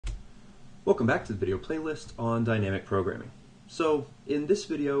Welcome back to the video playlist on dynamic programming. So in this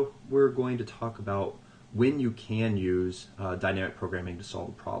video we're going to talk about when you can use dynamic programming to solve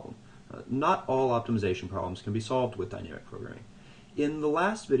a problem. Not all optimization problems can be solved with dynamic programming. In the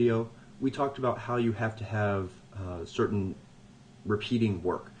last video we talked about how you have to have certain repeating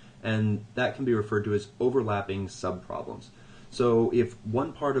work, and that can be referred to as overlapping subproblems. So if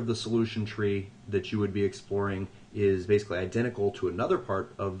one part of the solution tree that you would be exploring is basically identical to another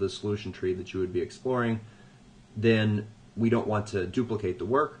part of the solution tree that you would be exploring, then we don't want to duplicate the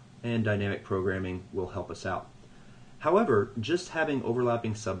work, and dynamic programming will help us out. However, just having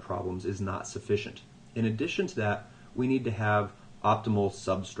overlapping subproblems is not sufficient. In addition to that, we need to have optimal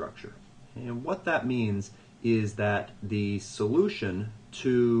substructure. And what that means is that the solution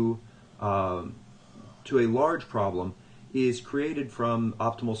to a large problem is created from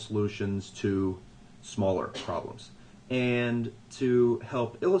optimal solutions to smaller problems. And to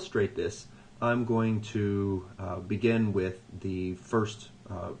help illustrate this, I'm going to begin with the first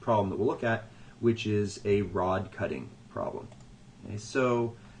problem that we'll look at, which is a rod cutting problem. Okay,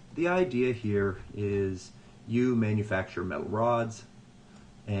 so the idea here is you manufacture metal rods,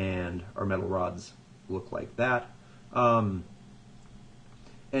 and our metal rods look like that. And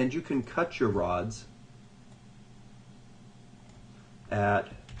you can cut your rods at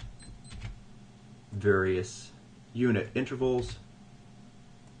various unit intervals.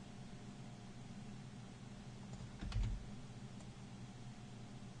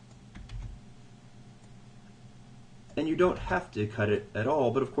 And you don't have to cut it at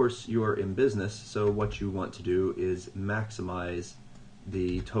all, but of course you're in business, so what you want to do is maximize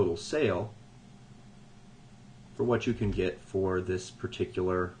the total sale for what you can get for this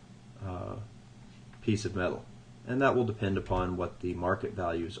particular piece of metal. And that will depend upon what the market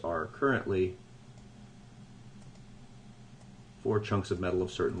values are currently for chunks of metal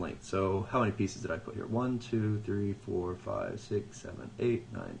of certain length. So how many pieces did I put here? 1, 2, 3, 4, 5, 6, 7,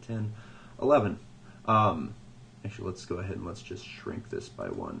 8, 9, 10, 11. Actually, let's go ahead and let's just shrink this by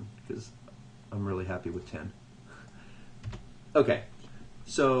 1 because I'm really happy with 10. Okay,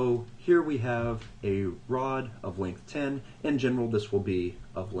 so here we have a rod of length 10. In general, this will be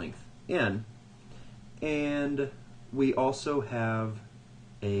of length n. And we also have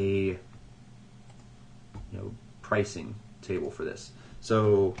a pricing table for this.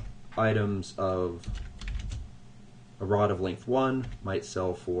 So items of a rod of length 1 might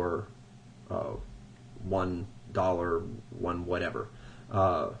sell for $1, one whatever.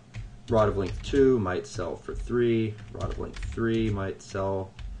 Rod of length 2 might sell for 3. Rod of length 3 might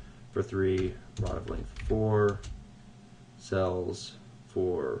sell for 3. Rod of length 4 sells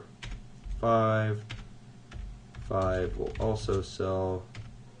for 5. 5 will also sell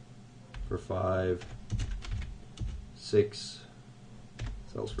for 5. 6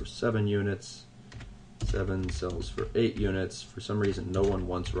 sells for 7 units. 7 sells for 8 units. For some reason, no one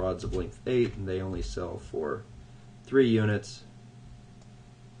wants rods of length 8, and they only sell for 3 units.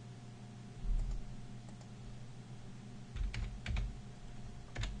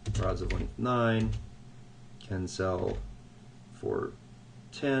 Rods of length 9 can sell for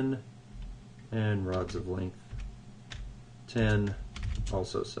 10, and rods of length 10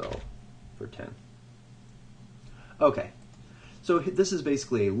 also sell for 10. Okay, so this is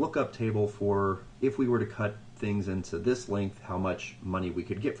basically a lookup table for if we were to cut things into this length, how much money we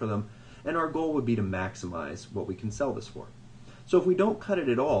could get for them, and our goal would be to maximize what we can sell this for. So if we don't cut it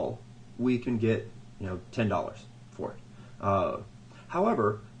at all, we can get $10 for it.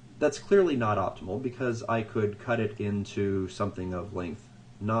 However, that's clearly not optimal because I could cut it into something of length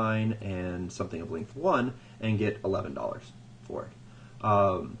 9 and something of length 1 and get $11 for it.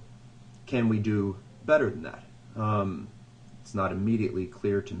 Can we do better than that? It's not immediately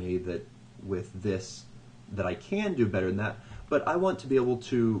clear to me that with this that I can do better than that, but I want to be able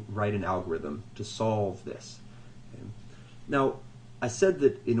to write an algorithm to solve this. Okay. Now, I said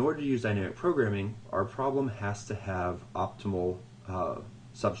that in order to use dynamic programming, our problem has to have optimal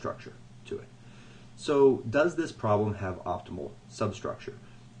substructure to it. So does this problem have optimal substructure?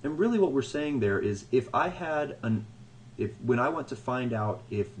 And really what we're saying there is if I had when I want to find out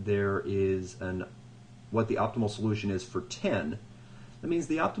if there is what the optimal solution is for 10, that means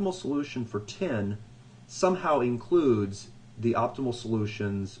the optimal solution for 10 somehow includes the optimal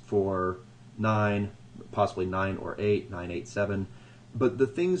solutions for 9, possibly 9 or 8, 9, 8, 7. But the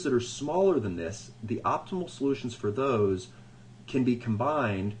things that are smaller than this, the optimal solutions for those can be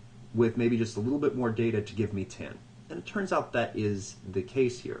combined with maybe just a little bit more data to give me 10. And it turns out that is the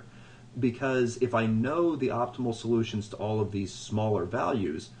case here. Because if I know the optimal solutions to all of these smaller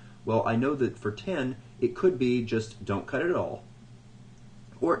values, well, I know that for 10, it could be just don't cut it at all,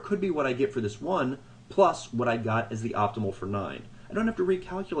 Or it could be what I get for this 1 plus what I got as the optimal for 9. I don't have to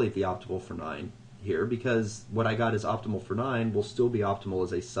recalculate the optimal for 9 here because what I got as optimal for 9 will still be optimal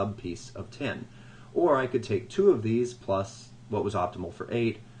as a subpiece of 10. Or I could take 2 of these plus what was optimal for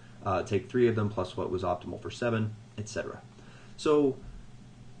 8, take 3 of them plus what was optimal for 7, etc. So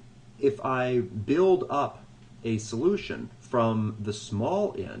if I build up a solution from the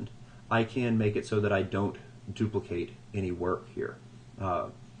small end, I can make it so that I don't duplicate any work here.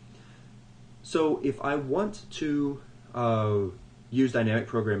 So if I want to use dynamic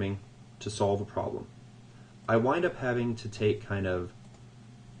programming to solve a problem, I wind up having to take kind of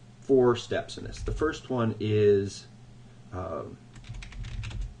 4 steps in this. The first one is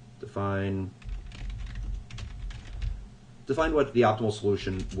define what the optimal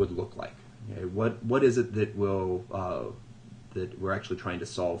solution would look like. Okay, what is it that that we're actually trying to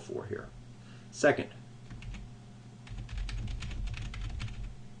solve for here? Second,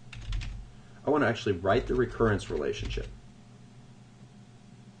 I want to actually write the recurrence relationship.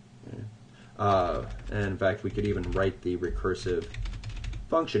 Okay. And in fact, we could even write the recursive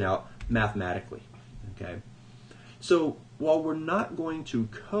function out mathematically. Okay. So while we're not going to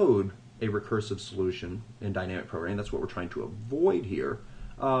code a recursive solution in dynamic programming, that's what we're trying to avoid here,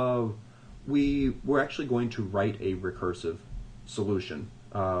 we're actually going to write a recursive solution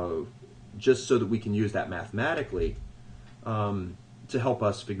just so that we can use that mathematically to help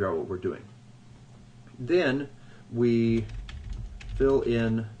us figure out what we're doing. Then we fill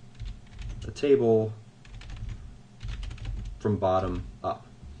in a table from bottom up.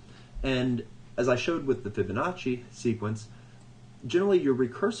 And as I showed with the Fibonacci sequence, generally your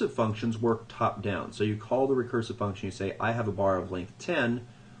recursive functions work top down. So you call the recursive function, you say, I have a bar of length 10,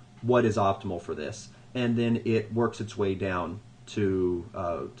 what is optimal for this? And then it works its way down to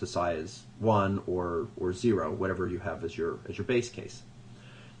size 1 or 0, whatever you have as your base case.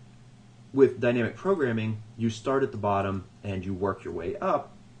 With dynamic programming, you start at the bottom and you work your way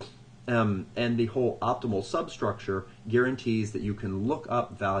up, and the whole optimal substructure guarantees that you can look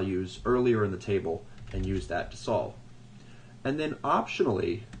up values earlier in the table and use that to solve. And then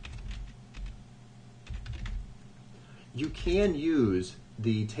optionally, you can use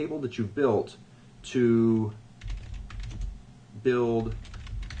the table that you've built to build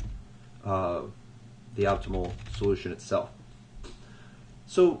the optimal solution itself.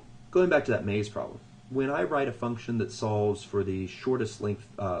 So going back to that maze problem, when I write a function that solves for the shortest length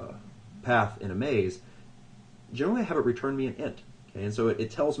path in a maze, generally I have it return me an int. Okay? And so it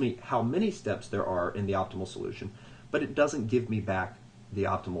tells me how many steps there are in the optimal solution, but it doesn't give me back the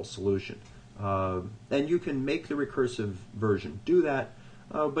optimal solution. And you can make the recursive version do that,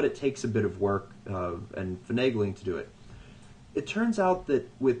 but it takes a bit of work and finagling to do it. It turns out that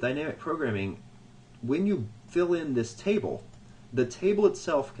with dynamic programming, when you fill in this table, the table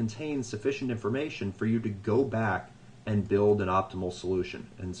itself contains sufficient information for you to go back and build an optimal solution.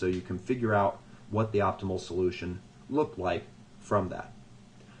 And so you can figure out what the optimal solution looked like from that.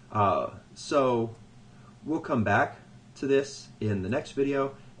 So we'll come back to this in the next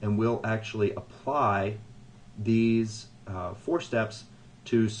video, and we'll actually apply these 4 steps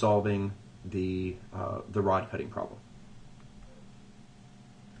to solving the rod cutting problem.